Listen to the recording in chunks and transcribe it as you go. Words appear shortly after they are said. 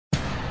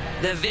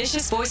The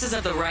vicious voices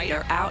of the right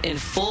are out in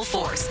full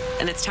force,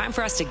 and it's time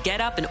for us to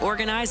get up and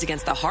organize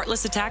against the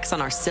heartless attacks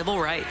on our civil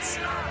rights.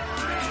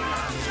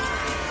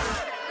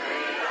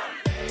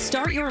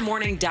 Start your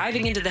morning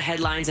diving into the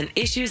headlines and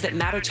issues that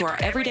matter to our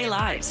everyday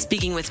lives,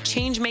 speaking with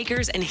change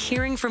makers and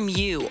hearing from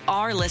you,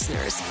 our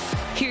listeners.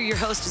 Hear your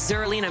host,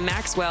 Zerlina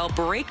Maxwell,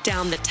 break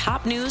down the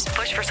top news,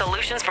 push for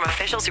solutions from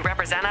officials who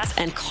represent us,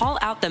 and call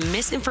out the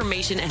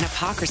misinformation and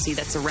hypocrisy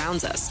that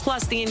surrounds us.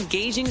 Plus, the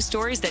engaging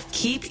stories that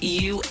keep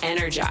you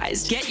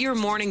energized. Get your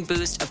morning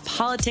boost of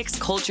politics,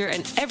 culture,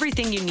 and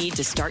everything you need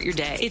to start your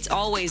day. It's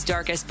always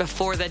darkest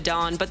before the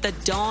dawn, but the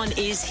dawn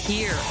is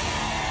here.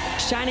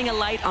 Shining a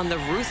light on the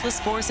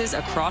ruthless forces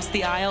across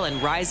the aisle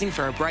and rising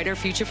for a brighter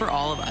future for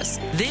all of us.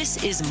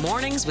 This is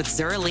Mornings with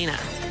Zerlina.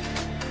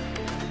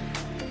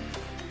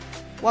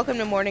 Welcome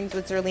to Mornings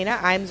with Zerlina.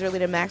 I'm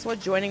Zerlina Maxwell.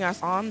 Joining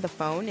us on the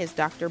phone is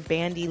Dr.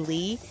 Bandy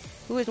Lee,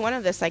 who is one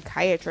of the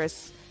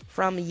psychiatrists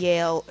from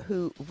Yale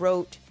who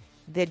wrote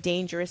The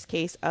Dangerous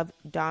Case of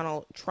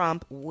Donald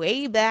Trump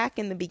way back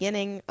in the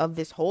beginning of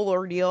this whole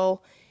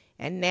ordeal.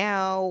 And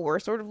now we're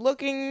sort of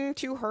looking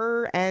to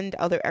her and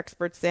other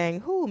experts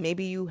saying,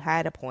 maybe you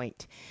had a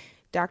point.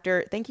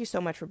 Doctor, thank you so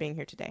much for being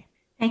here today.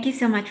 Thank you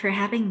so much for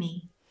having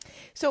me.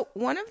 So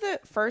one of the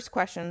first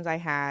questions I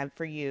had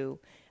for you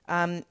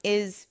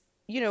is,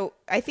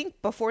 I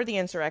think before the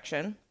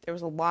insurrection, there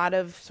was a lot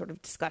of sort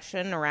of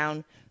discussion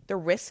around the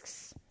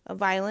risks of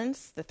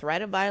violence, the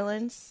threat of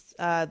violence,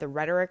 the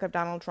rhetoric of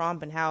Donald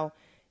Trump and how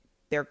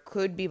there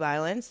could be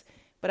violence.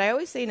 But I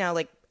always say now,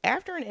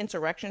 after an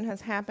insurrection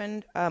has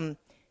happened,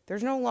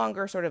 there's no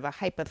longer sort of a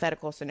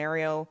hypothetical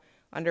scenario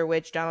under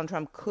which Donald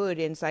Trump could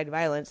incite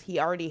violence. He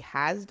already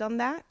has done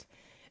that.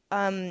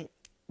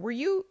 Were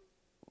you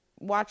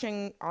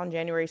watching on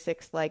January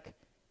 6th, like,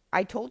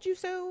 I told you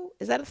so?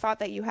 Is that a thought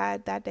that you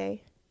had that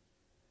day?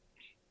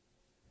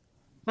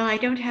 Well, I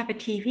don't have a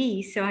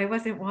TV, so I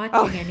wasn't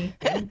watching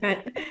anything,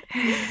 but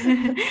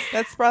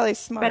that's probably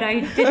smart. But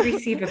I did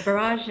receive a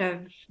barrage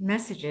of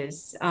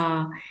messages,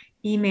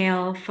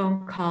 email,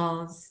 phone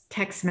calls,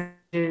 text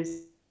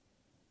messages.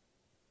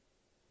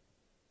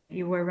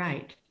 You were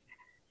right.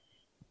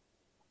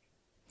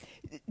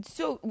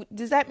 So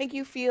does that make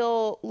you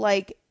feel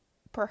like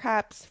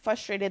perhaps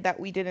frustrated that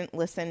we didn't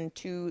listen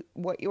to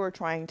what you were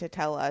trying to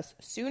tell us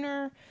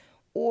sooner?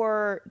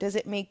 Or does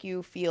it make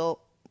you feel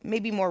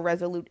maybe more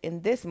resolute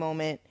in this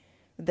moment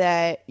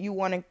that you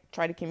want to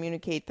try to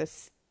communicate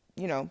this,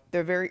 the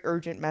very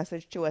urgent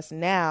message to us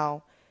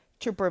now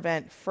to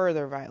prevent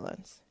further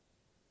violence?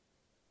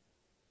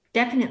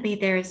 Definitely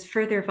there is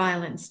further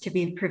violence to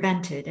be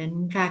prevented. And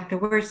in fact, the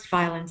worst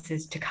violence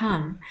is to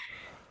come.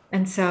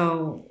 And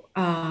so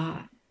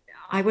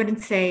I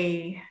wouldn't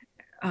say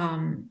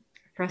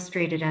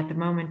frustrated at the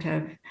moment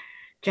of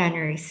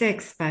January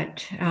 6th,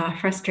 but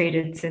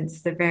frustrated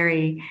since the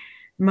very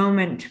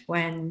moment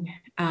when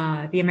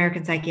the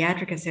American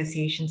Psychiatric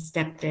Association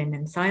stepped in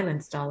and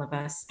silenced all of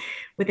us.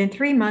 Within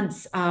 3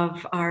 months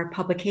of our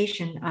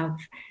publication of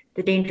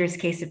The Dangerous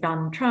Case of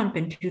Donald Trump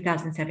in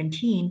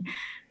 2017,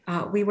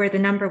 we were the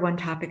number one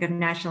topic of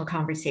national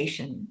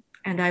conversation.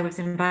 And I was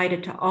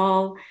invited to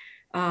all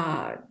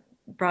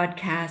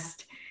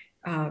broadcast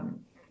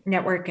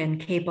network and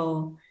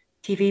cable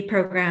TV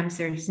programs.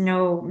 There's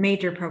no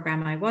major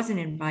program I wasn't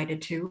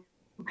invited to.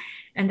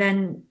 And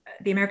then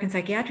the American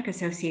Psychiatric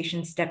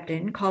Association stepped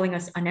in, calling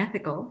us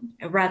unethical,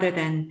 rather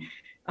than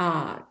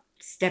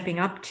stepping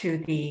up to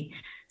the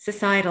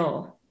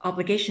societal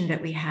obligation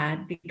that we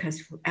had,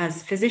 because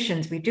as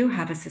physicians, we do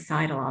have a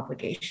societal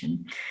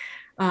obligation.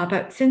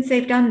 But since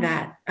they've done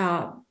that,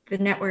 the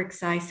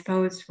networks, I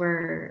suppose,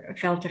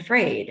 felt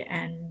afraid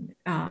and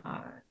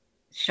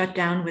shut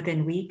down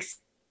within weeks.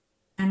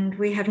 And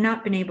we have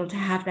not been able to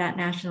have that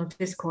national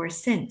discourse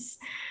since.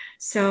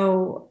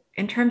 So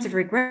in terms of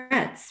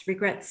regrets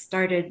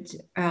started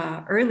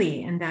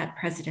early in that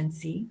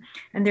presidency.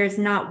 And there's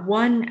not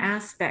one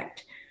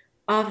aspect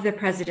of the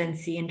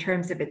presidency in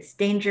terms of its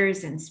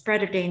dangers and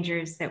spread of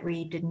dangers that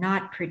we did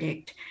not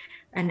predict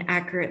and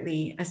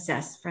accurately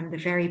assess from the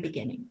very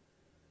beginning.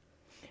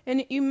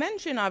 And you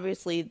mentioned,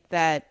 obviously,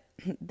 that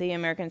the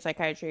American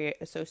Psychiatry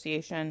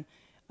Association,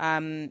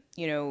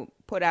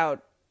 put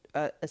out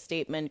a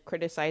statement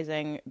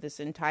criticizing this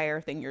entire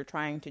thing you're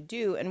trying to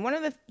do. And one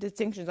of the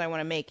distinctions I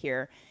want to make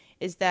here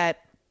is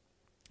that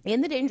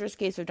in The Dangerous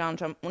Case of Donald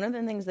Trump, one of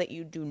the things that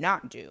you do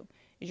not do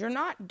is you're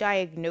not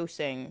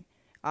diagnosing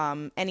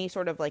any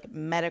sort of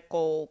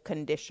medical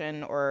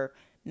condition or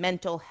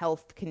mental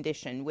health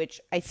condition, which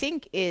I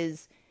think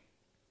is,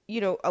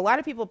 a lot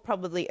of people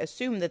probably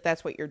assume that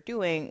that's what you're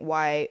doing,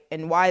 why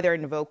they're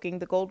invoking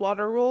the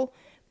Goldwater rule.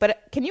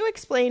 But can you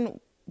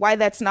explain why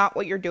that's not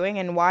what you're doing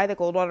and why the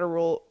Goldwater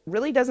rule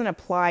really doesn't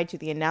apply to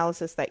the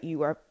analysis that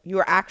you are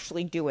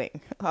actually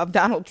doing of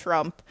Donald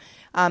Trump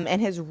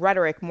and his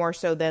rhetoric more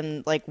so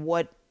than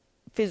what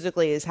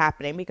physically is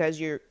happening, because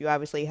you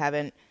obviously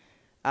haven't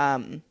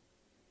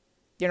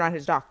you're not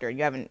his doctor.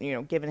 You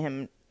haven't given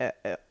him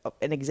an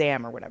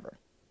exam or whatever.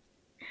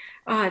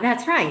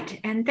 That's right.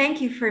 And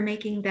thank you for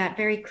making that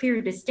very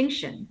clear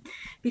distinction,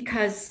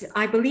 because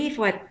I believe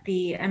what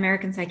the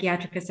American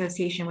Psychiatric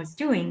Association was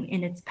doing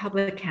in its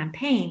public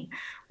campaign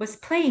was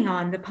playing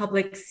on the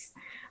public's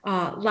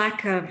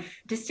lack of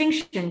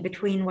distinction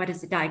between what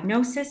is a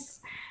diagnosis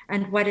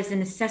and what is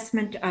an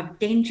assessment of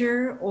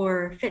danger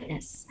or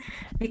fitness.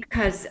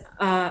 Because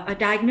a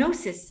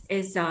diagnosis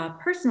is a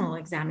personal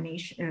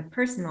examination, a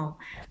personal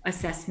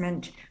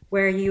assessment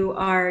where you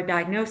are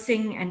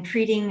diagnosing and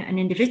treating an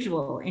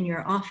individual in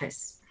your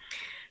office.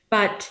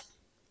 But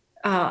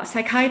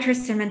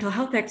psychiatrists and mental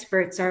health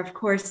experts are, of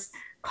course,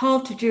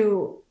 called to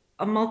do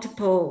a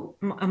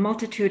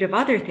multitude of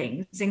other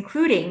things,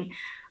 including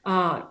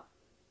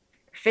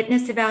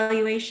fitness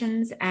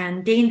evaluations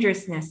and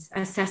dangerousness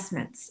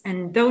assessments.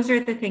 And those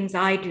are the things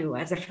I do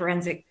as a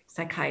forensic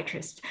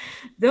psychiatrist.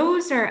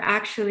 Those are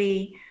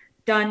actually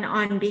done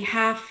on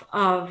behalf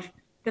of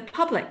the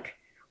public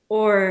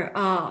or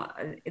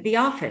the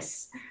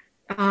office,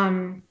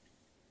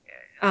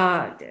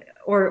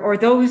 or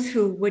those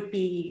who would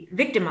be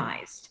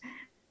victimized,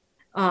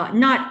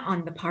 not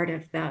on the part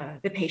of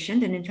the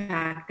patient. And in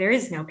fact, there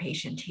is no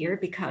patient here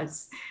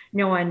because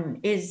no one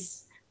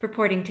is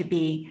purporting to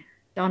be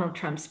Donald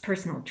Trump's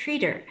personal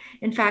treater.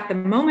 In fact, the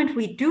moment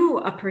we do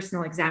a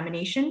personal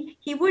examination,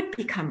 he would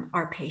become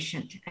our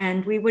patient,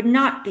 and we would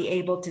not be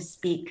able to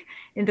speak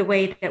in the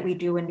way that we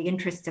do in the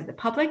interest of the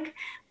public.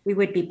 We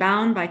would be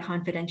bound by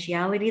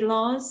confidentiality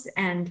laws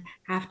and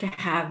have to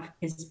have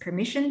his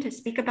permission to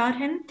speak about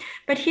him.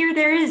 But here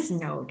there is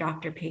no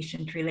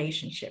doctor-patient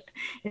relationship.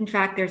 In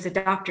fact, there's a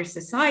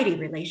doctor-society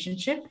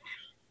relationship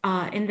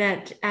in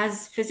that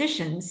as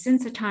physicians,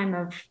 since the time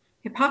of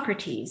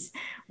Hippocrates,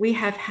 we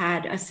have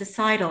had a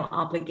societal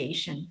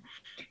obligation.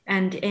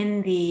 And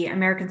in the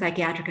American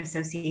Psychiatric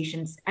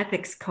Association's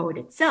ethics code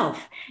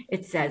itself,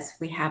 it says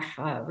we have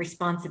a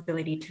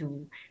responsibility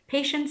to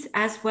patients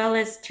as well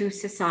as to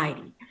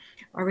society.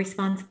 Our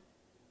responsibility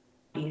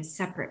is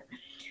separate.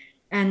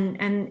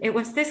 And it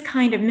was this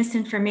kind of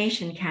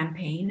misinformation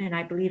campaign, and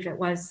I believe it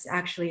was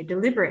actually a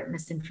deliberate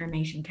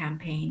misinformation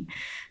campaign,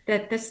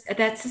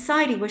 that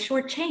society was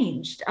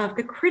shortchanged of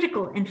the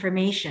critical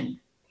information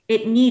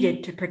it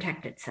needed to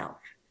protect itself.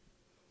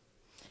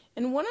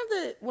 And one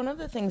of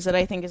the things that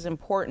I think is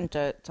important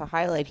to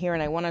highlight here,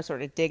 and I want to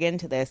sort of dig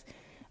into this,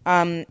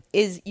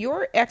 is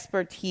your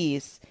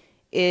expertise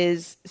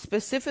is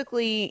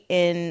specifically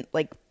in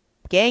like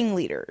gang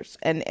leaders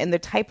and the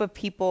type of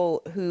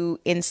people who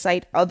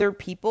incite other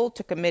people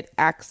to commit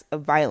acts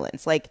of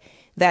violence, like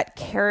that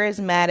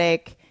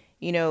charismatic,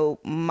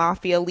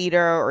 mafia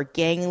leader or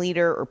gang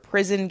leader or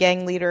prison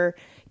gang leader.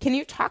 Can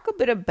you talk a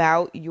bit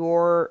about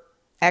your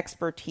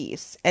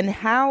expertise and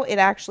how it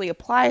actually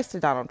applies to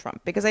Donald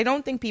Trump? Because I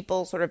don't think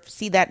people sort of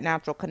see that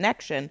natural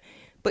connection,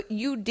 but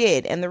you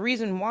did. And the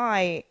reason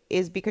why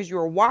is because you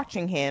were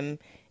watching him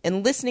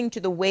and listening to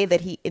the way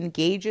that he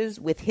engages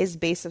with his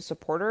base of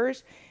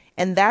supporters.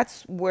 And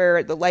that's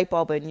where the light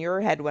bulb in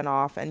your head went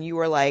off. And you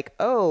were like,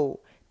 oh,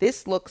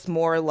 this looks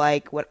more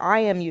like what I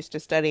am used to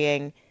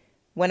studying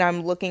when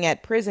I'm looking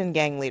at prison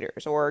gang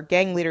leaders or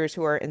gang leaders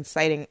who are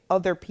inciting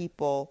other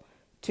people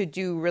to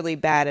do really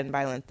bad and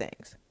violent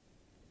things.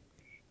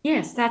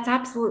 Yes, that's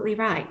absolutely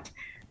right.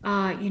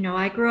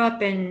 I grew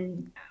up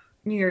in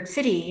New York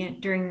City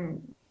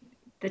during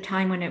the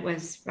time when it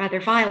was rather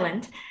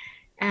violent.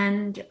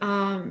 And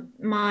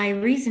my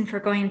reason for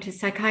going to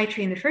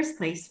psychiatry in the first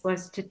place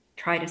was to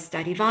try to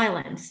study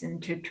violence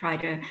and to try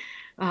to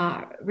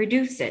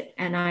reduce it.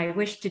 And I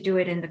wished to do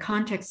it in the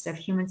context of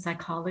human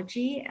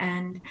psychology.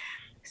 And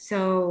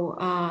so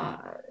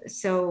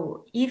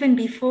even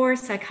before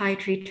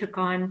psychiatry took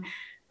on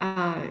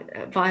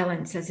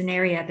violence as an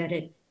area that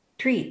it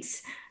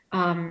treats,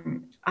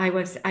 I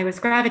was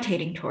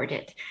gravitating toward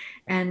it.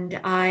 And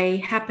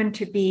I happened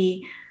to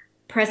be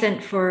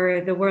present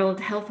for the World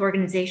Health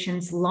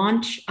Organization's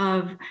launch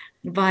of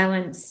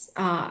violence,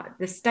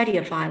 the study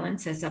of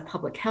violence as a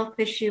public health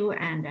issue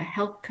and a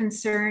health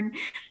concern.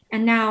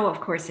 And now, of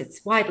course,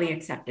 it's widely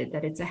accepted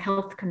that it's a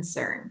health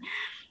concern,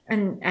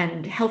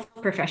 and health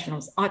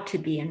professionals ought to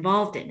be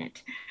involved in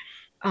it.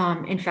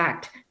 In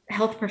fact,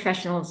 health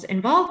professionals'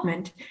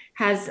 involvement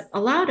has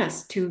allowed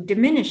us to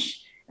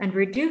diminish and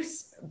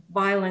reduce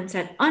violence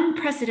at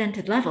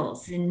unprecedented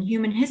levels in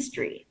human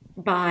history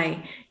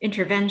by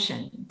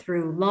intervention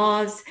through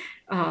laws,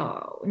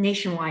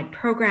 nationwide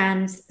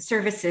programs,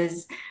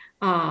 services,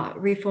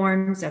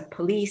 reforms of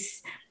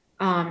police,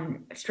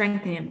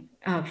 strengthening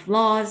of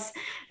laws.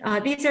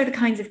 These are the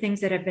kinds of things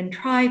that have been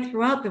tried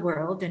throughout the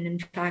world and in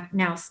fact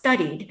now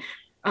studied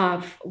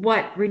of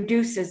what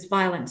reduces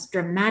violence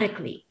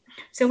dramatically.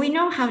 So we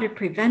know how to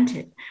prevent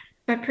it,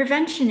 but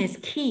prevention is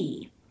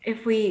key.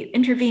 If we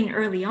intervene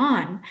early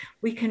on,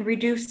 we can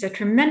reduce a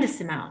tremendous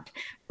amount.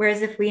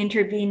 Whereas if we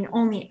intervene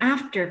only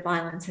after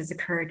violence has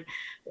occurred,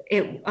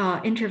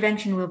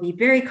 intervention will be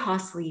very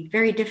costly,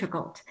 very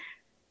difficult,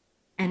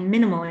 and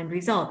minimal in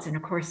results. And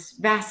of course,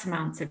 vast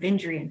amounts of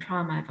injury and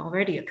trauma have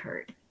already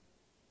occurred.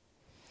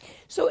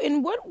 So,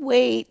 in what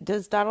way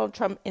does Donald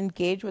Trump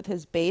engage with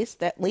his base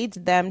that leads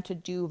them to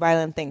do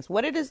violent things?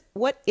 What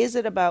is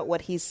it about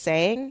what he's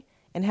saying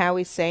and how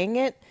he's saying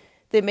it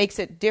that makes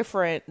it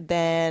different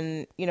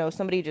than,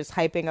 somebody just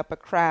hyping up a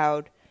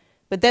crowd,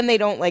 but then they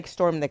don't like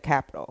storm the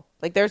Capitol?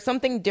 Like, there's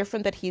something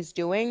different that he's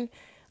doing.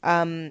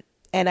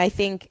 And I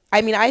think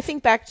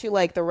back to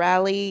like the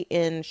rally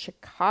in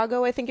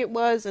Chicago, I think it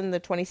was in the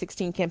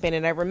 2016 campaign.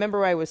 And I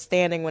remember I was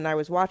standing when I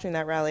was watching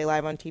that rally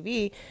live on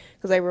TV,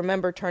 because I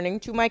remember turning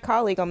to my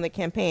colleague on the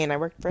campaign. I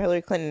worked for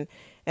Hillary Clinton.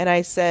 And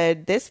I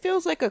said, this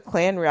feels like a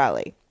Klan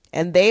rally.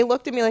 And they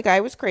looked at me like I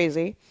was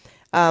crazy.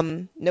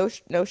 No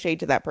shade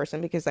to that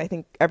person, because I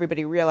think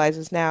everybody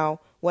realizes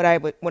now what I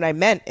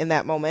meant in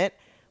that moment.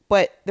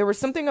 But there was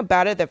something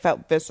about it that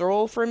felt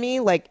visceral for me.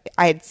 Like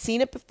I had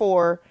seen it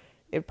before.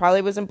 It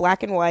probably was in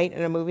black and white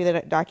in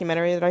a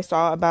documentary that I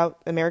saw about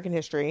American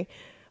history.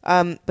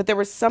 But there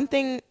was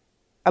something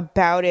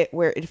about it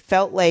where it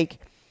felt like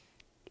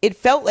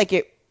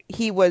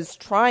he was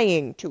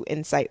trying to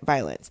incite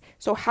violence.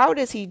 So how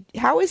is he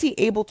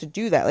able to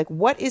do that? Like,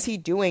 what is he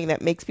doing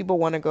that makes people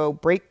want to go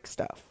break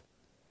stuff?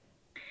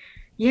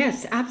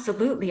 Yes,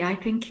 absolutely. I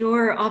think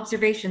your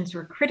observations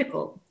were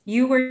critical.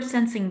 You were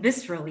sensing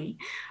viscerally,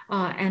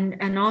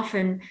 and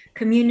often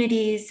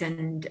communities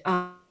and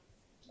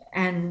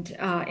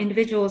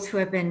individuals who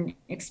have been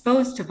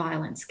exposed to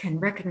violence can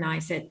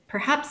recognize it,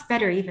 perhaps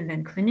better even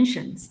than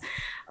clinicians.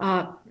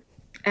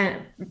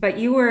 But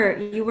you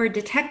were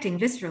detecting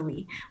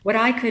viscerally what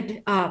I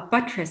could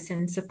buttress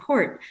and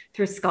support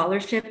through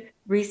scholarship,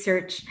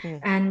 research,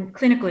 and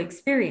clinical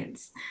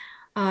experience.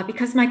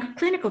 Because my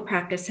clinical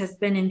practice has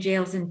been in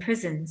jails and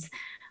prisons,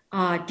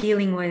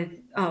 dealing with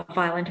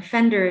violent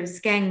offenders,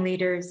 gang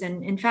leaders,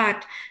 and in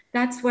fact,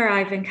 that's where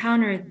I've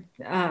encountered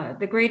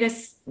the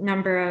greatest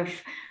number of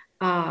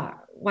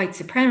white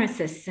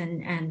supremacists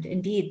and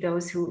indeed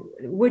those who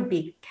would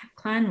be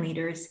Klan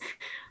leaders,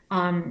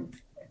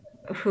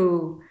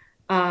 who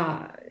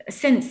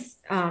since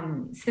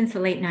the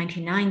late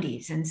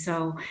 1990s, and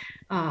so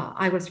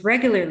I was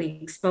regularly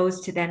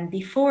exposed to them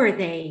before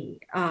they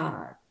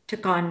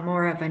took on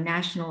more of a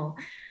national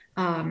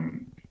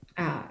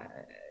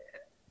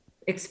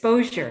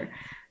exposure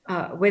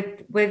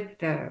with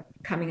the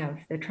coming of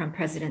the Trump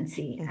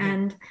presidency.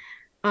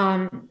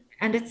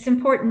 And it's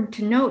important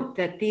to note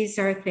that these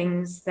are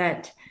things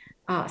that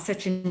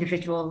such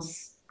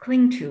individuals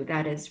cling to.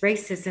 That is,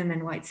 racism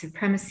and white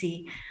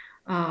supremacy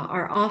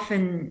are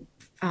often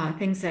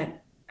things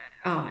that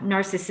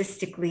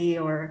narcissistically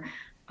or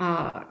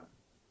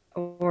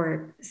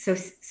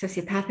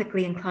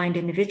sociopathically inclined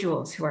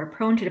individuals who are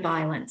prone to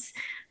violence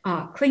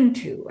cling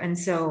to. And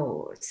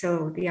so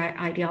the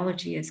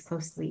ideology is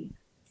closely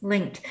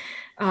linked.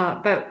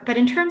 But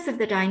in terms of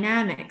the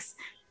dynamics,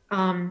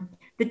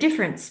 the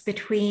difference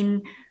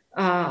between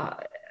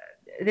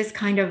this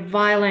kind of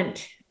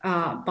violent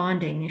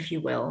bonding, if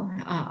you will,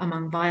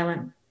 among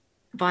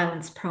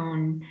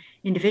violence-prone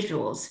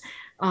individuals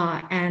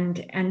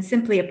and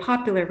simply a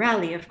popular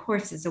rally, of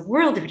course, is a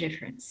world of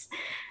difference.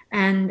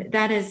 And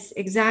that is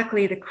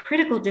exactly the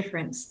critical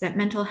difference that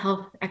mental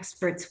health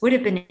experts would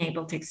have been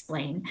able to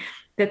explain,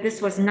 that this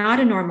was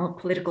not a normal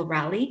political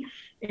rally.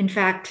 In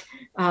fact,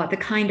 the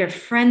kind of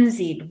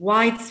frenzied,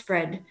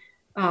 widespread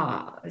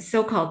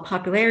so-called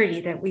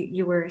popularity that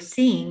you were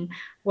seeing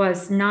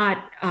was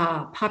not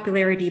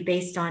popularity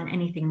based on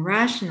anything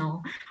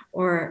rational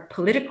or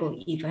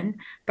political even,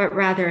 but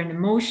rather an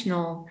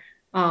emotional,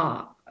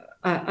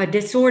 a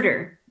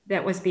disorder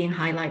that was being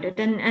highlighted.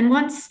 And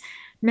once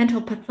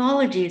mental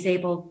pathology is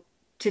able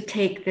to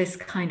take this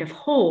kind of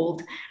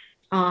hold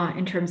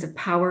in terms of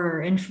power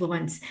or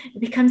influence, it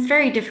becomes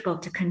very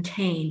difficult to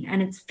contain,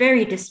 and it's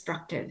very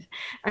destructive.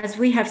 As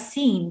we have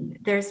seen,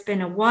 there's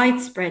been a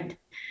widespread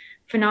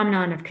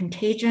phenomenon of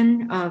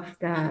contagion of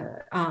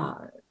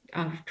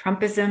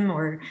Trumpism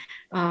or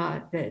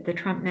the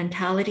Trump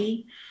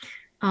mentality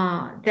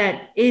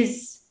that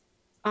is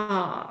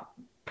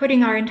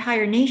putting our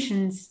entire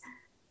nation's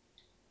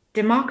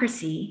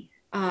democracy,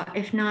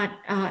 if not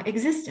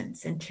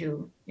existence,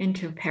 into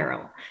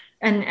peril.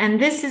 And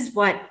this is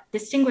what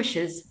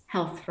distinguishes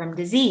health from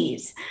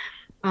disease,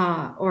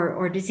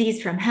 or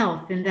disease from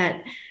health, in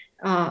that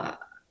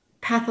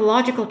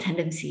pathological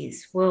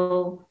tendencies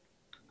will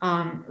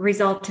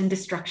result in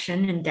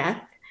destruction and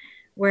death,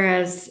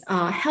 whereas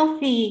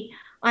healthy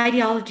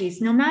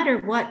ideologies, no matter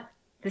what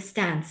the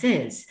stance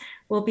is,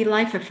 will be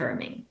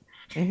life-affirming.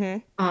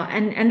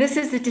 And this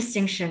is a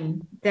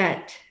distinction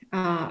that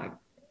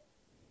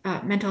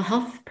mental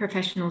health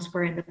professionals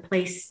were in the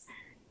place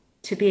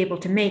to be able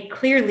to make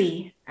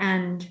clearly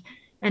and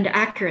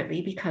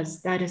accurately,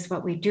 because that is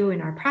what we do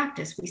in our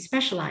practice. We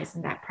specialize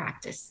in that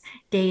practice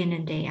day in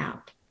and day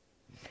out.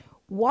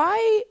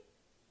 Why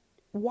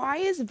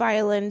is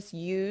violence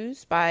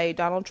used by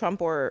Donald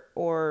Trump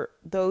or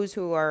those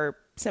who are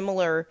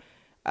similar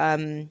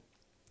to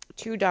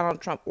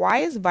Donald Trump? Why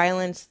is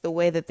violence the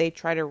way that they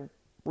try to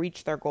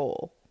reach their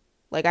goal?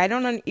 Like, I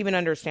don't even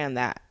understand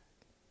that.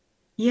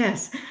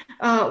 Yes.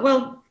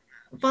 Well,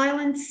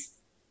 violence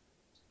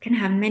can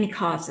have many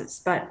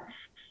causes, but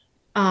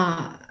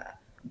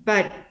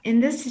But in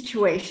this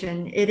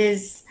situation, it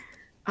is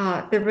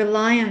the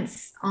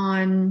reliance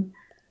on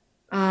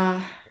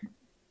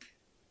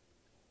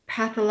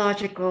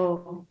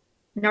pathological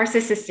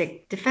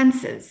narcissistic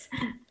defenses,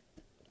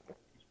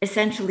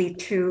 essentially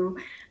to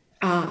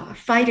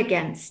fight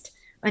against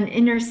an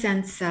inner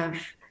sense of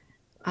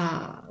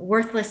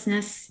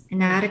worthlessness,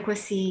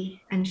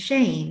 inadequacy, and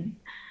shame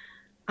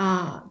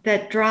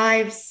that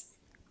drives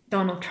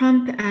Donald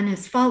Trump and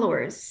his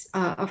followers.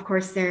 Of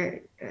course,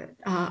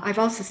 I've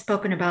also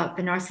spoken about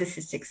the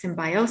narcissistic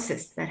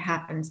symbiosis that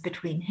happens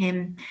between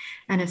him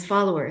and his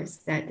followers,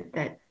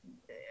 that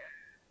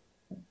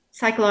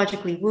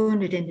psychologically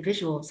wounded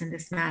individuals in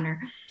this manner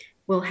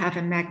will have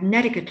a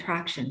magnetic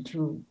attraction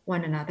to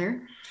one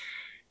another.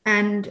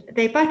 And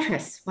they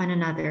buttress one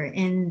another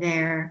in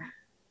their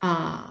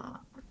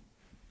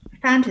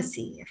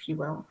fantasy, if you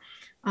will,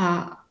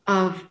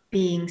 of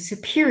being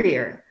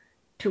superior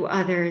to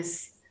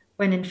others,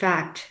 when in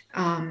fact,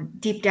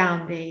 deep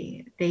down,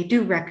 they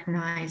do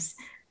recognize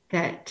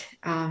that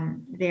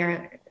they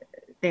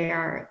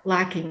are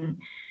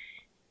lacking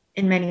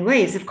in many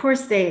ways. Of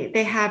course,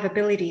 they have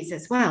abilities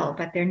as well,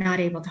 but they're not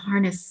able to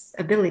harness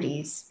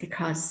abilities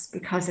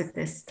because of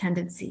this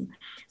tendency.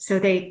 So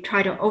they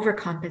try to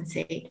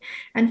overcompensate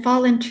and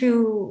fall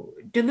into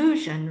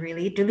delusion,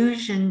 really.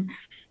 Delusion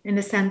in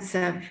the sense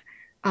of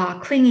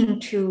clinging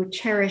to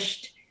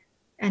cherished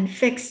and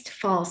fixed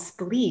false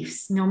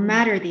beliefs, no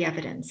matter the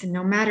evidence and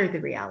no matter the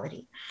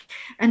reality.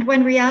 And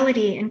when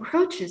reality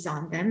encroaches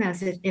on them,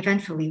 as it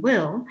eventually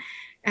will,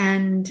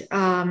 and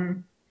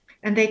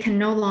they can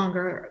no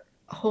longer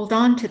hold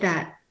on to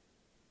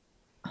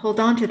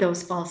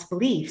those false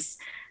beliefs,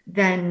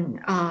 then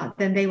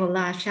they will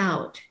lash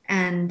out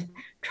and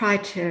try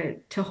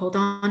to hold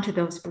on to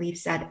those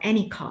beliefs at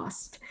any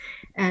cost.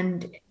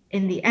 And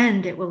in the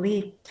end, it will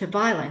lead to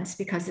violence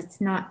because it's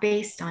not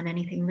based on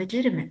anything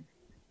legitimate.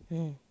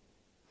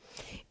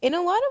 In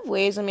a lot of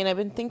ways, I mean, I've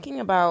been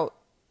thinking about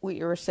what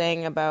you were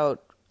saying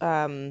about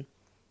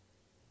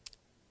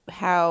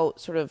how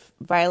sort of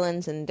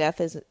violence and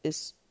death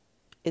is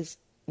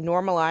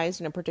normalized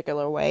in a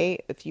particular way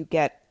if you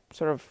get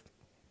sort of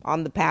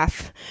on the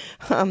path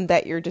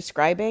that you're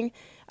describing.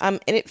 And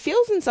it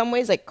feels in some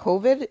ways like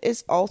COVID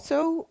is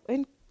also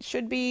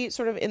should be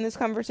sort of in this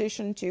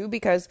conversation too,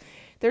 because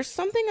there's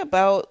something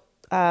about,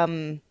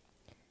 like,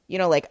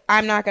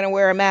 I'm not going to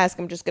wear a mask.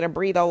 I'm just going to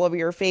breathe all over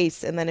your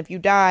face. And then if you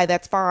die,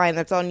 that's fine.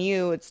 That's on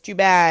you. It's too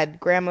bad.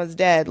 Grandma's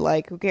dead.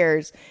 Like, who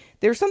cares?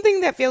 There's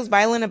something that feels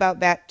violent about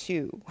that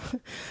too.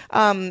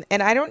 And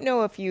I don't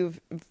know if you've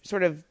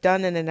sort of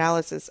done an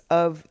analysis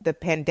of the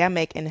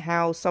pandemic and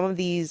how some of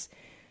these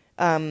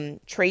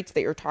traits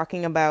that you're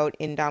talking about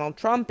in Donald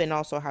Trump and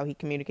also how he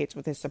communicates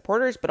with his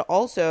supporters, but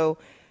also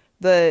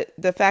the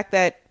fact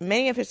that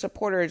many of his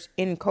supporters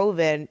in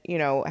COVID,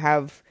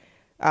 have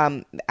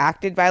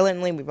acted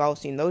violently. We've all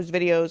seen those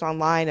videos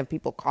online of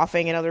people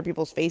coughing in other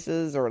people's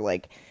faces or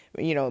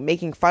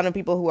making fun of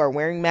people who are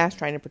wearing masks,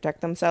 trying to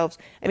protect themselves.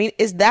 I mean,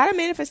 is that a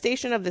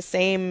manifestation of the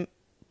same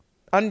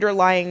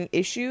underlying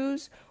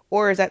issues,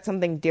 or is that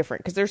something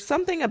different? Because there's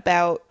something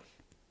about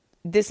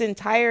this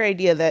entire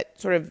idea that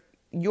sort of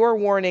your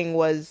warning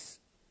was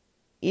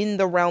in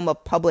the realm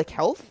of public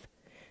health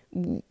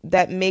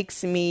that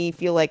makes me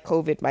feel like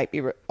COVID might be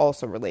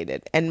also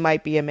related and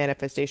might be a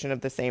manifestation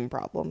of the same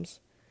problems.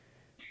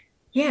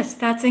 Yes,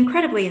 that's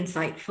incredibly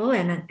insightful,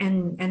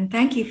 and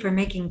thank you for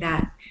making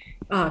that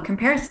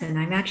comparison.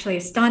 I'm actually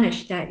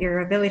astonished at your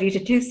ability to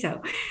do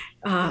so,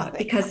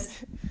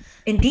 because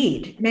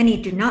indeed,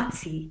 many do not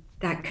see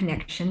that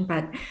connection.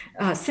 But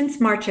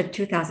since March of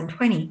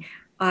 2020,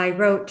 I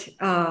wrote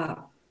an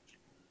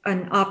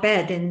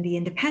op-ed in The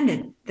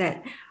Independent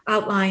that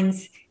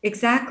outlines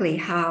exactly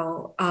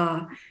how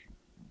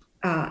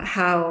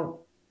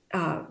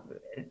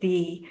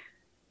the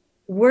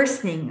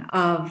worsening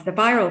of the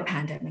viral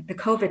pandemic, the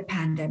COVID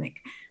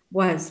pandemic,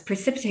 was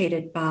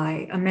precipitated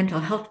by a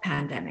mental health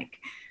pandemic.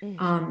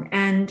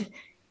 And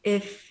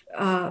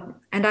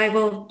I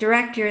will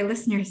direct your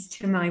listeners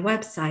to my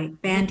website,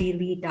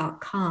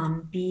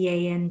 bandylee.com,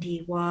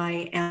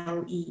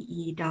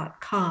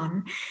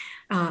 BANDYLEE.com.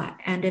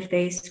 And if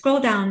they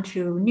scroll down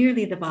to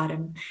nearly the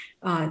bottom,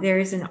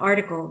 there's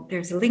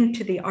a link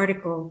to the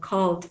article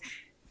called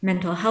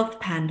Mental Health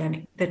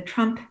Pandemic, the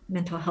Trump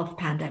Mental Health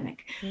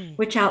Pandemic,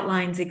 which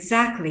outlines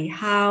exactly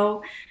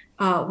how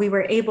we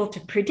were able to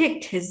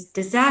predict his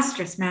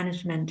disastrous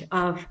management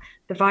of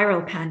the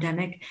viral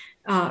pandemic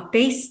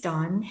based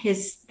on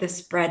the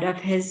spread of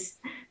his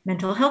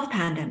mental health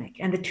pandemic.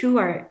 And the two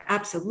are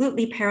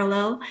absolutely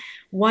parallel.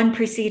 One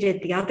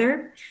preceded the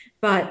other,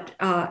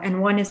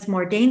 and one is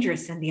more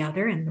dangerous than the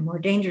other, and the more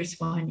dangerous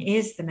one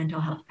is the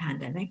mental health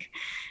pandemic.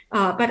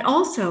 But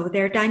also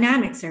their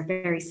dynamics are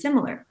very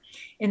similar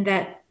in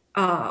that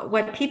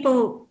what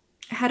people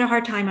had a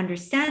hard time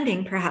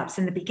understanding, perhaps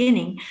in the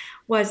beginning,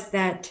 was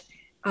that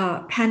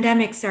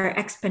pandemics are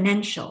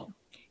exponential.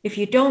 If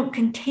you don't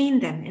contain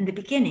them in the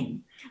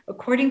beginning,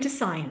 according to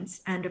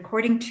science and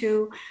according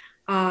to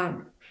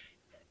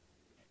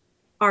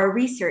our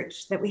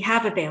research that we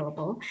have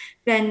available,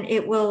 then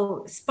it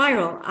will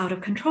spiral out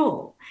of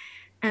control.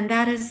 And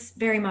that is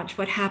very much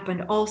what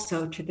happened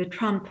also to the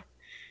Trump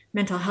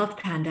mental health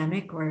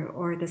pandemic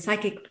or the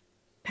psychic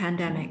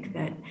pandemic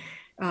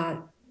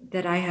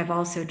that I have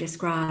also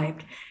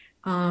described.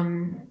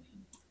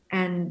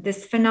 And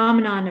this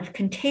phenomenon of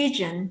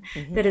contagion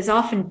that is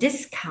often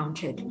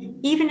discounted,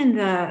 even in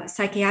the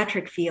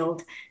psychiatric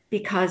field,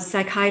 because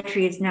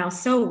psychiatry is now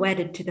so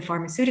wedded to the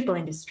pharmaceutical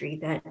industry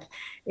that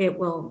it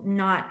will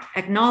not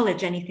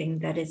acknowledge anything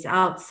that is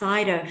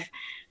outside of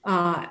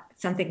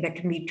something that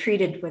can be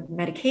treated with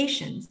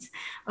medications.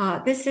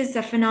 This is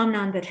a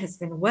phenomenon that has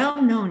been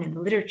well known in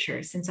the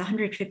literature since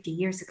 150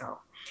 years ago,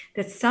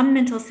 that some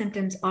mental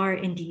symptoms are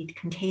indeed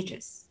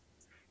contagious.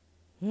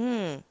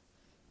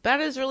 That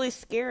is really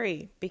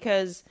scary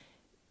because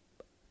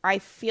I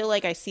feel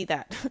like I see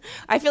that.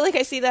 I feel like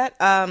I see that.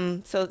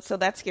 So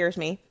that scares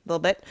me a little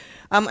bit.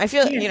 I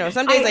feel,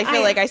 some days I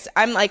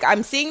feel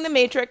I'm seeing the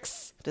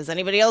Matrix. Does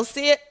anybody else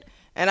see it?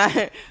 And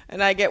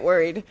I get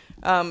worried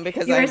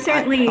because you're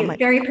certainly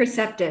very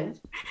perceptive.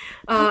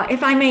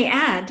 If I may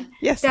add,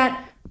 yes,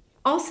 that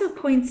also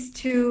points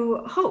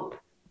to hope,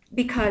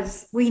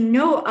 because we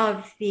know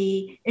of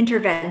the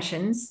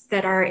interventions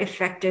that are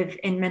effective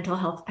in mental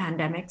health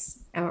pandemics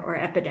or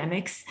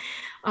epidemics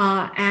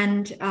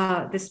and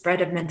the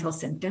spread of mental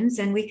symptoms,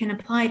 and we can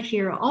apply it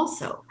here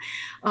also.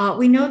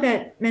 We know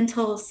that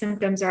mental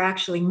symptoms are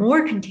actually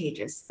more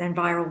contagious than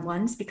viral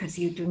ones because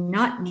you do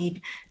not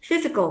need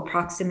physical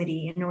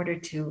proximity in order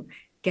to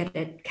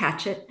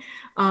catch it.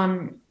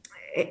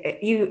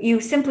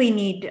 You simply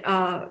need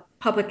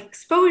public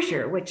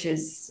exposure, which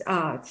is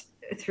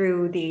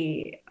through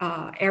the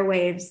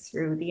airwaves,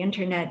 through the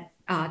internet,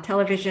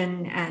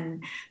 television,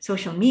 and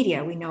social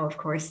media. We know, of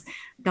course,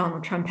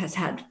 Donald Trump has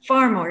had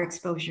far more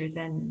exposure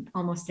than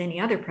almost any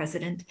other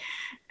president.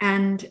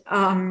 And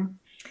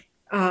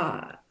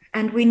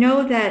we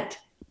know that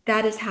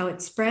that is how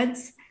it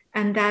spreads,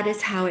 and that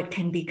is how it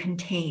can be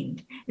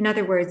contained. In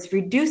other words,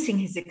 reducing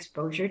his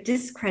exposure,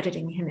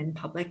 discrediting him in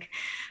public.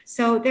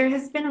 So there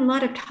has been a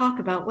lot of talk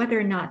about whether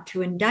or not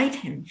to indict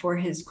him for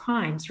his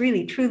crimes,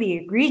 really truly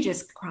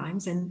egregious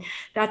crimes. And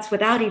that's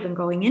without even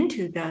going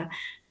into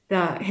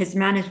his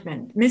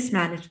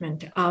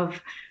mismanagement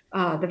of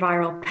the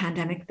viral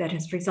pandemic that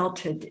has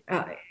resulted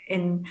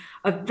in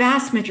a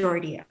vast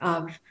majority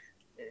of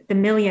the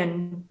 1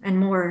 million and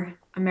more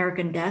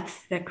American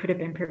deaths that could have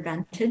been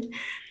prevented.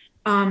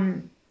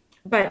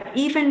 But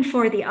even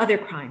for the other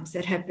crimes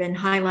that have been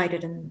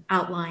highlighted and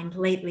outlined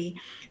lately,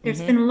 there's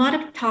been a lot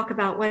of talk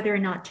about whether or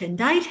not to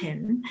indict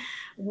him,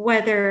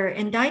 whether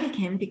indicting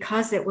him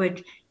because it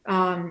would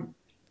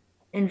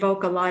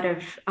invoke a lot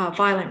of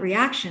violent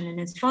reaction in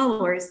his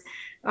followers,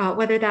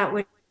 whether that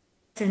would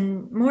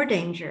in more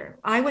danger.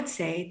 I would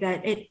say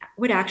that it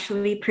would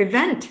actually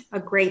prevent a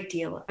great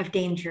deal of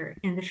danger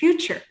in the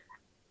future.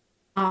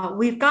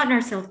 We've gotten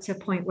ourselves to a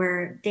point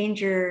where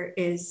danger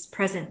is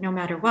present no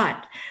matter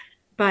what.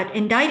 But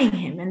indicting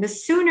him, and the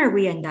sooner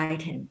we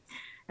indict him,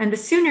 and the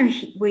sooner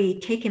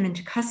we take him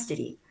into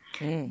custody,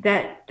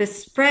 that the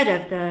spread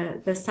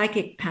of the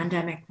psychic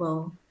pandemic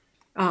will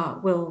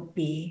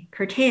be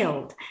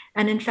curtailed.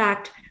 And in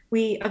fact,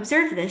 we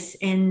observe this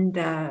in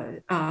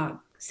the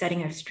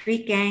setting of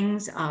street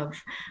gangs, of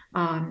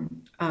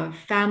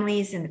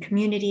families in the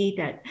community,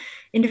 that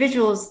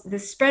individuals, the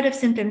spread of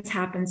symptoms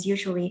happens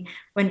usually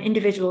when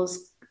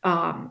individuals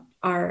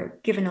are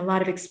given a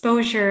lot of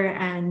exposure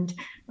and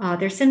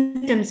their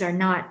symptoms are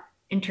not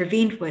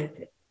intervened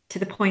with to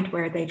the point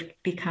where they've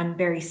become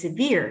very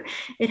severe.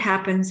 It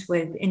happens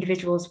with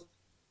individuals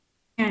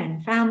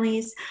and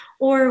families,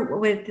 or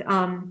with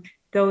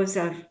those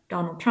of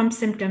Donald Trump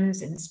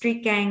symptoms in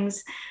street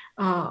gangs.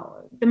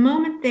 The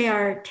moment they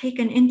are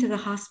taken into the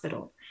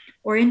hospital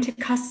or into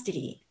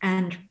custody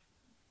and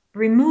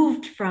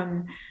removed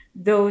from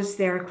those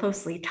they're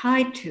closely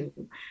tied to,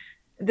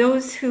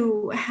 those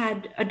who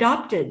had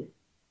adopted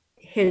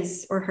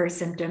his or her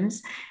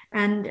symptoms,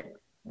 and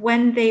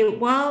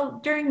while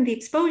during the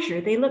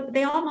exposure,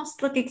 they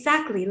almost look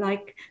exactly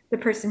like the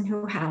person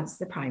who has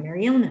the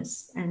primary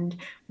illness and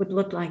would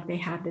look like they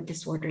have the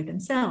disorder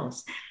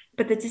themselves.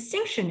 But the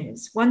distinction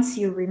is, once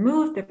you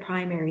remove the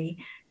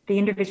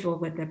individual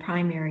with the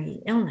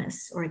primary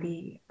illness or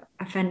the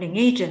offending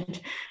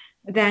agent,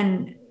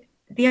 then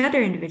the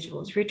other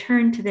individuals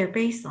return to their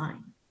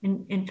baseline.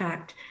 In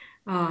fact,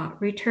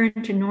 return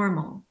to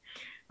normal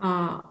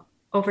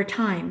over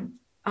time.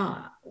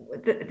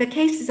 The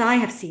cases I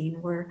have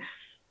seen were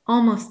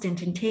almost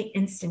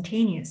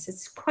instantaneous.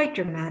 It's quite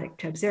dramatic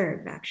to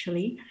observe,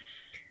 actually.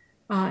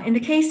 In the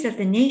case of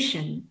the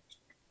nation,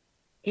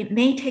 it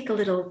may take a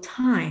little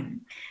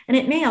time, and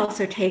it may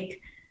also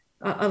take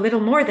a little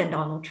more than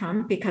Donald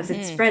Trump, because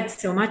it spreads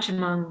so much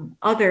among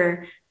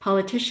other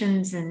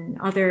politicians and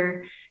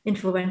other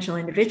influential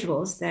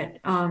individuals that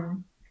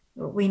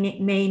we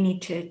may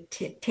need to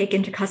take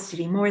into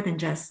custody more than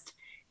just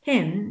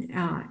him.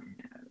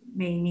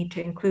 May need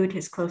to include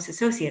his close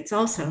associates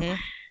also.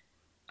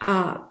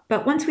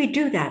 But once we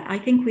do that, I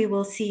think we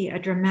will see a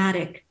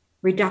dramatic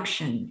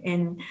reduction,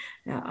 in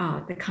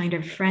the kind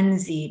of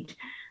frenzied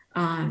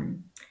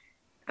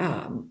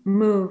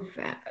move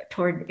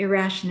toward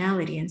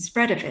irrationality and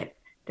spread of it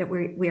that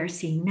we are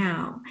seeing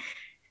now.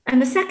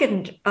 And the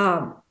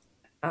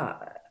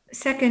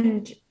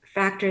second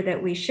factor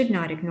that we should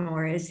not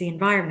ignore is the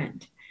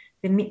environment,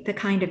 the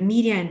kind of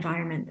media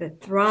environment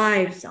that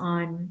thrives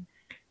on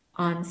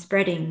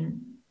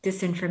spreading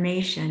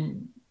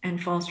disinformation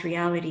and false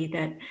reality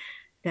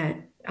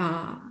that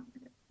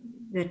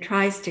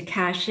tries to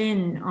cash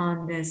in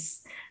on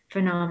this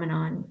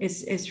phenomenon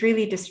is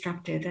really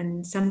destructive,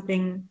 and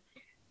something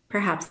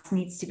perhaps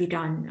needs to be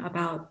done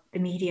about the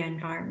media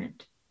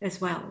environment as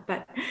well.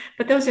 But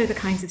those are the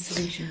kinds of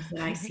solutions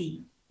that I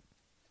see.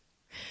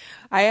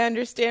 I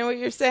understand what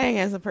you're saying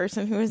as a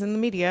person who is in the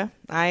media.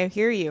 I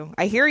hear you.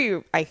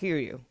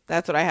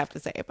 That's what I have to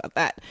say about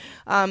that.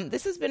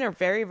 This has been a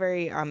very,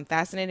 very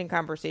fascinating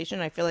conversation.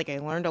 I feel like I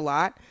learned a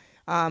lot.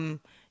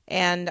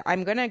 And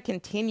I'm going to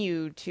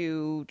continue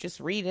to just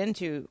read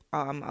into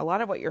a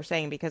lot of what you're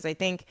saying, because I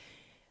think,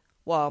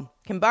 well,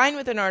 combined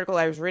with an article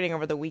I was reading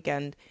over the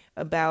weekend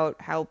about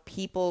how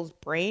people's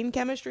brain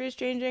chemistry is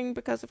changing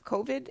because of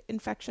COVID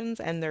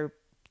infections, and the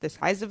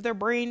size of their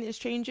brain is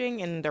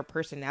changing and their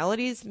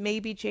personalities may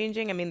be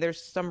changing. I mean,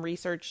 there's some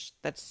research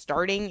that's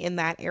starting in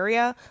that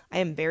area. I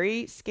am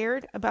very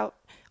scared about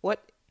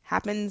what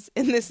happens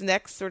in this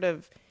next sort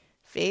of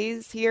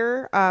phase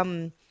here.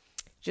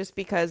 Just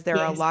because there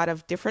are a lot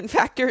of different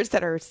factors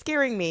that are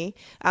scaring me.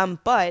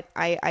 But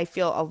I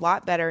feel a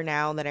lot better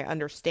now that I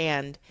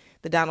understand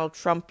the Donald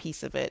Trump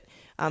piece of it.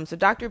 So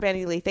Dr.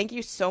 Bandy Lee, thank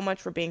you so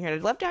much for being here.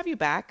 I'd love to have you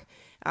back,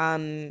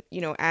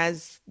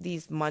 as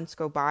these months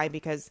go by,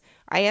 because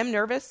I am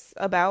nervous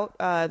about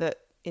the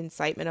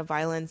incitement of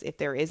violence if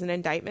there is an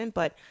indictment.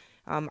 But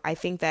I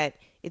think that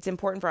it's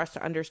important for us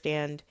to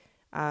understand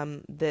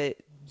the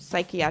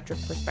psychiatric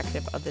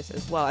perspective of this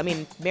as well. I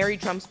mean, Mary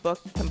Trump's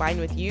book combined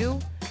with you,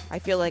 I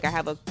feel like I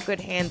have a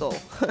good handle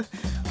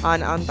on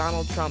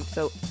Donald Trump.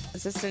 So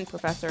assistant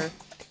professor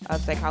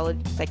of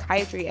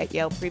psychiatry at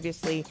Yale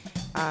previously,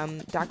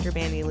 Dr.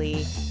 Bandy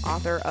Lee,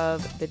 author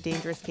of The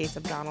Dangerous Case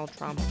of Donald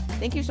Trump.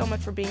 Thank you so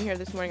much for being here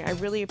this morning. I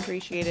really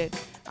appreciate it.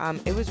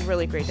 It was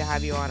really great to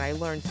have you on. I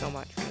learned so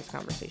much from this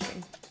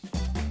conversation.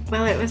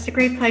 Well, it was a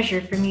great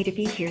pleasure for me to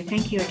be here.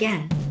 Thank you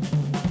again.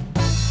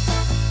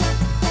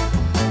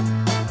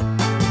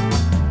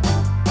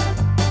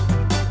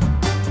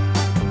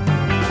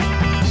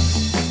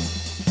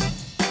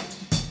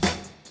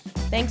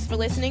 Thanks for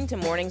listening to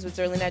Mornings with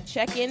Zerlina.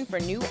 Check in for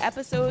new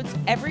episodes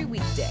every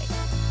weekday.